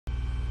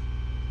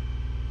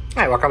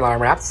Hi, welcome to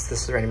Alarm Wraps.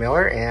 This is Randy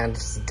Miller, and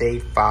this is day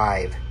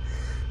 5.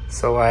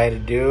 So what I had to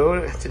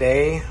do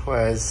today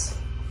was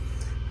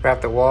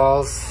wrap the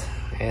walls,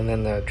 and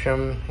then the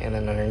trim, and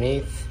then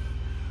underneath,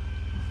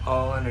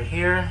 all under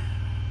here,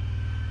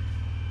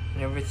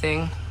 and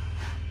everything.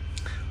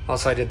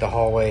 Also, I did the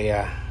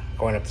hallway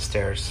going up the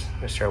stairs,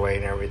 the stairway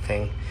and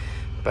everything.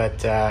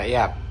 But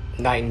yeah,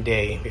 night and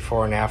day,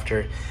 before and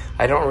after.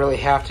 I didn't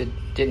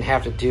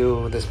have to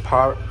do this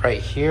part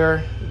right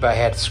here, but I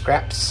had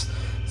scraps.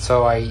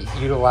 So I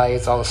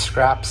utilized all the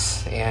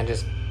scraps and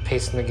just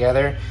paste them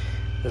together.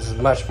 This is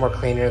much more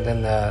cleaner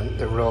than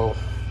the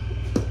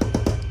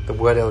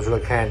wood. It was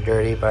really kind of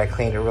dirty, but I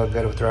cleaned it real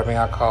good with the rubbing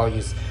alcohol.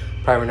 Used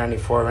primer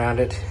 94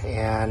 around it,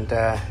 and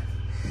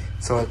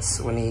so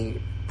it's when he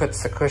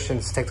puts the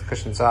cushions, take the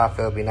cushions off,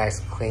 it'll be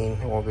nice and clean.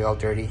 It won't be all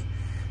dirty.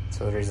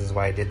 So the reasons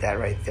why I did that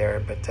right there.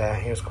 But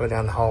here's go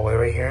down the hallway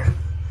right here.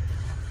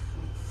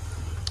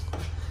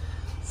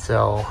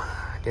 So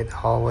I did the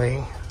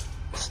hallway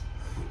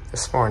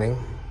this morning.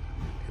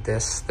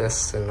 This,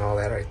 and all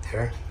that right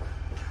there.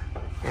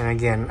 And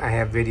again, I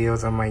have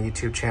videos on my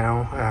YouTube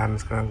channel. I'm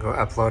just going to go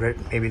upload it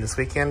maybe this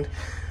weekend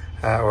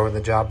or when the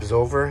job is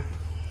over.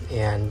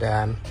 And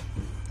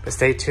but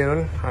stay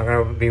tuned. I'm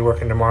going to be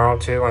working tomorrow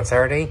too on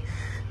Saturday.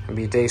 It'll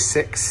be day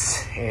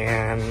 6,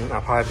 and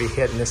I'll probably be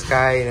hitting this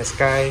guy and this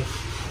guy,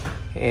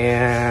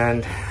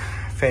 and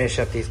finish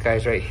up these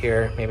guys right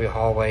here, maybe a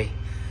hallway.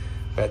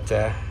 But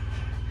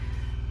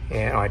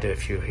and I did a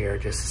few here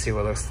just to see what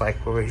it looks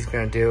like. What he's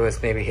going to do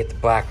is maybe hit the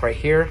black right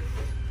here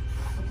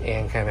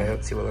and kind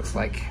of see what it looks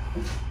like.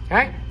 All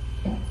right.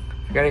 If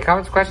you got any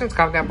comments, questions,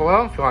 comment down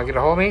below. If you want to get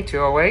a hold of me,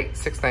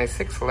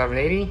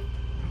 208-696-1180,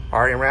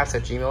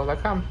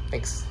 artandwraps@gmail.com.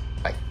 Thanks.